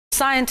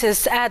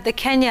scientists at the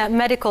Kenya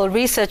Medical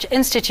Research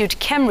Institute,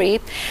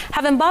 KEMRI,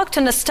 have embarked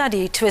on a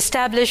study to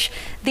establish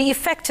the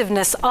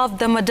effectiveness of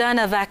the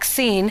Moderna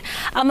vaccine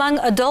among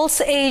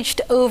adults aged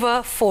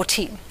over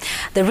 40.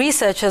 The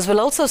researchers will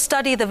also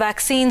study the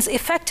vaccine's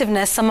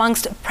effectiveness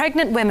amongst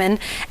pregnant women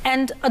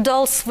and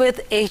adults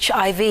with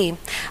HIV.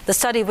 The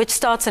study, which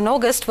starts in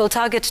August, will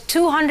target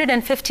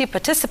 250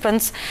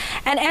 participants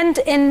and end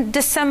in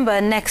December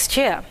next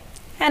year.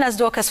 And as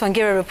Dorcas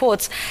Wangira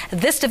reports,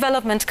 this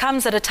development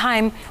comes at a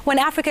time when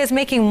Africa is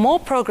making more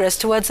progress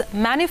towards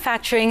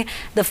manufacturing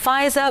the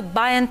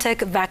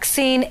Pfizer-BioNtech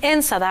vaccine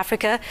in South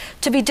Africa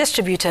to be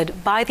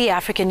distributed by the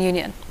African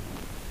Union.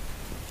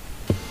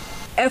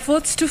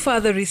 Efforts to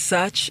further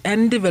research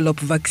and develop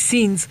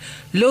vaccines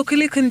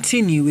locally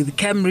continue, with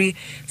KEMRI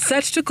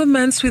set to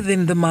commence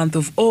within the month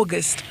of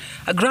August,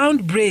 a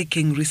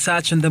groundbreaking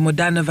research on the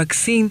Moderna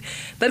vaccine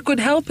that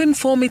could help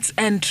inform its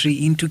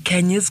entry into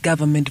Kenya's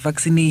government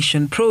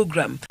vaccination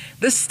program.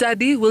 The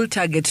study will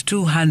target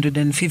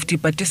 250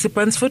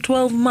 participants for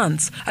 12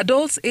 months,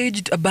 adults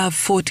aged above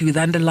 40 with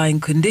underlying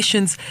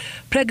conditions,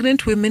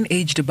 pregnant women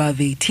aged above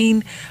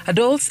 18,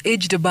 adults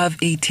aged above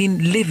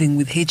 18 living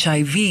with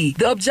HIV.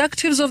 The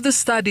objectives of the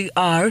study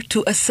are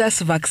to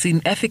assess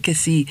vaccine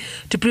efficacy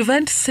to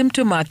prevent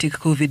symptomatic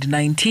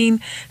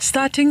COVID-19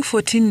 starting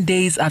 14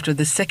 days after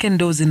the second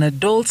dose in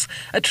adults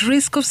at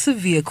risk of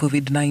severe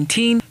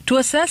COVID-19, to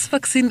assess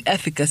vaccine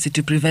efficacy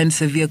to prevent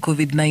severe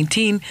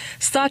COVID-19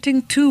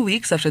 starting 2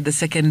 weeks after the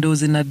second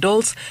dose in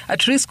adults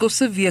at risk of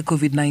severe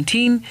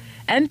COVID-19,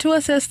 and to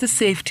assess the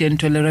safety and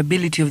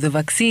tolerability of the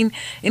vaccine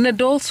in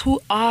adults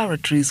who are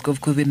at risk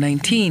of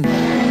COVID-19.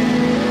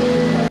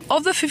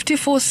 Of the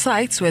 54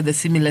 sites where the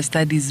similar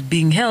study is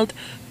being held,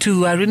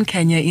 2 are in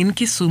Kenya in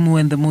Kisumu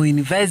and the Moi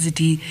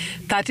University,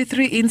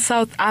 33 in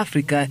South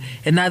Africa,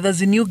 and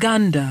others in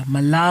Uganda,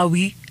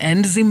 Malawi,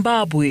 and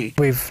Zimbabwe.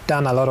 We've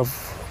done a lot of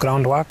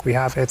groundwork. We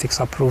have ethics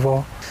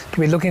approval.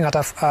 We're looking at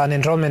an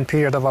enrollment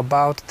period of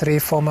about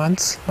 3-4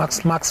 months,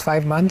 max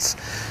 5 months.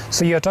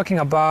 So you're talking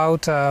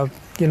about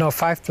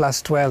 5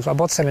 plus 12,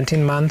 about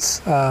 17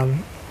 months.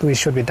 We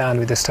should be done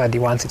with the study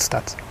once it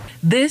starts.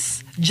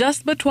 This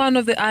just but one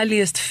of the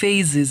earliest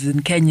phases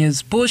in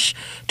Kenya's push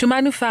to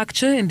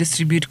manufacture and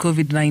distribute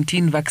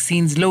COVID-19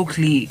 vaccines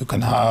locally. You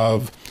can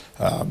have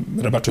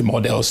laboratory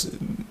models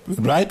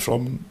right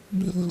from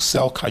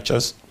cell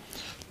cultures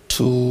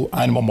to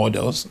animal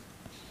models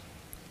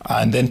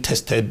and then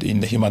tested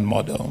in the human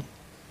model.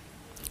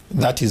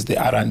 That is the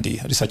R&D,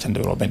 research and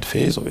development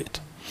phase of it.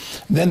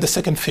 Then the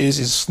second phase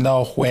is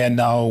now where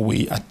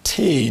we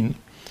attain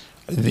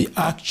the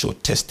actual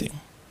testing.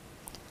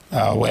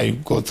 Where you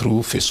go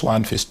through phase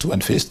 1, phase 2,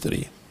 and phase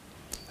 3,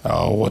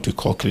 what we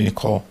call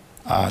clinical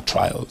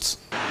trials.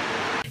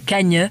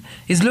 Kenya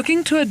is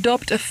looking to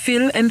adopt a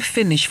fill and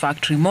finish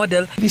factory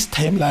model. These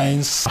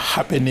timelines are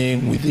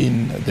happening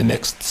within the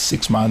next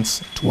 6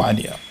 months to 1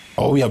 year.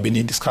 We have been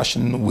in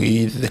discussion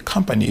with the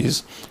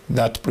companies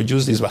that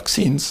produce these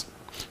vaccines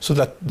so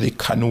that they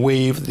can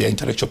waive their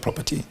intellectual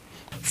property.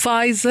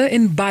 Pfizer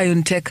and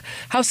BioNtech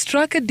have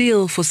struck a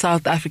deal for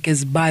South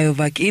Africa's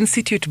BioVac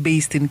Institute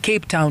based in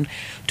Cape Town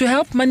to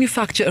help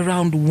manufacture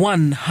around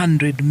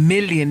 100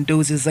 million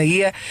doses a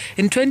year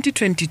in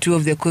 2022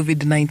 of their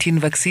COVID-19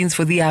 vaccines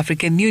for the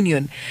African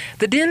Union.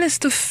 The deal is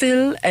to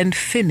fill and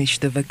finish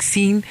the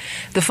vaccine,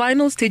 the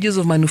final stages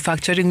of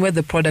manufacturing where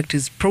the product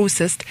is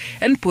processed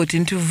and put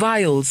into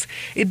vials.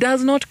 It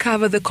does not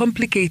cover the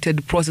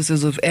complicated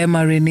processes of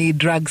mRNA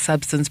drug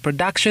substance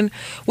production,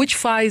 which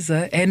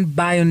Pfizer and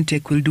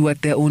BioNtech will do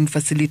at their own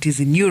facilities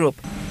in Europe.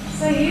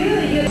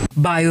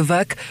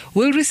 BioVac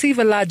will receive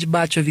a large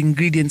batch of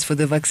ingredients for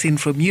the vaccine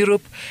from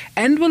Europe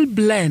and will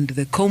blend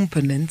the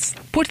components,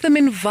 put them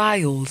in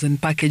vials and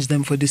package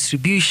them for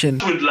distribution.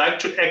 We'd like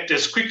to act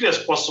as quickly as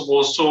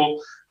possible, so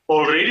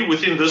already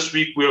within this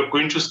week we are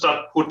going to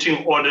start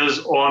putting orders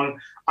on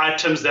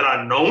items that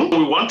are known.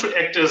 We want to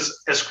act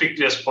as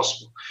quickly as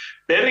possible,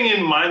 bearing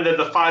in mind that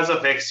the Pfizer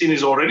vaccine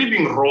is already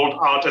being rolled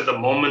out at the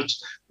moment,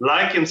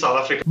 like in South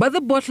Africa. But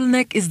the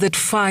bottleneck is that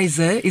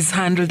Pfizer is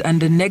handled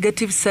under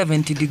negative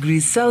 70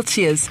 degrees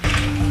Celsius,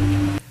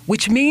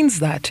 which means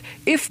that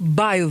if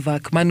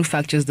BioVac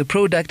manufactures the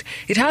product,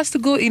 it has to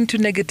go into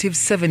negative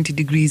 70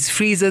 degrees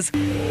freezers,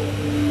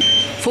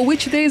 for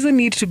which there is a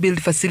need to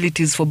build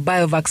facilities for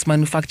BioVac's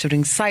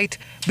manufacturing site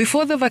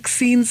before the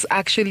vaccines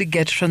actually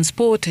get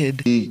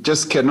transported. We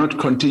just cannot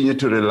continue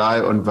to rely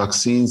on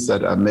vaccines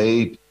that are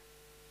made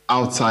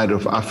outside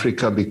of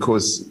Africa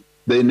because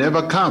they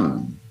never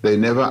come, they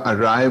never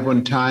arrive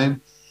on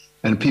time,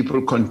 and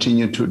people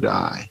continue to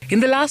die. In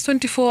the last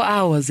 24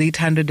 hours,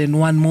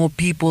 801 more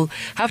people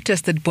have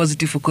tested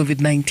positive for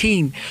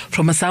COVID-19.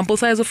 From a sample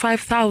size of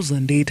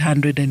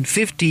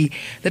 5,850,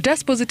 the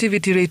test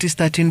positivity rate is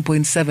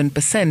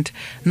 13.7%.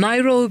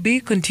 Nairobi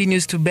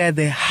continues to bear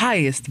the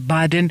highest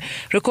burden,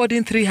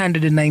 recording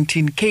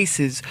 319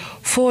 cases,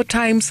 4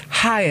 times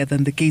higher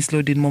than the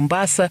caseload in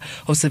Mombasa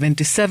of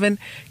 77,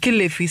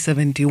 Kilifi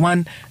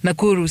 71,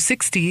 Nakuru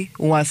 60,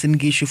 Uasin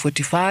Gishu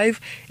 45,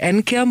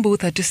 and Kiambu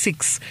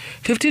 36.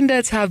 15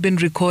 deaths have been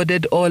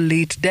recorded, all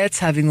late deaths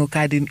having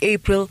occurred in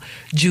April,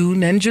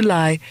 June and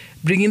July,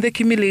 bringing the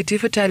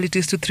cumulative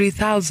fatalities to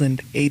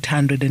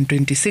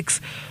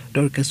 3,826.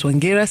 Dorcas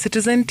Wangira,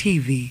 Citizen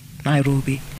TV, Nairobi.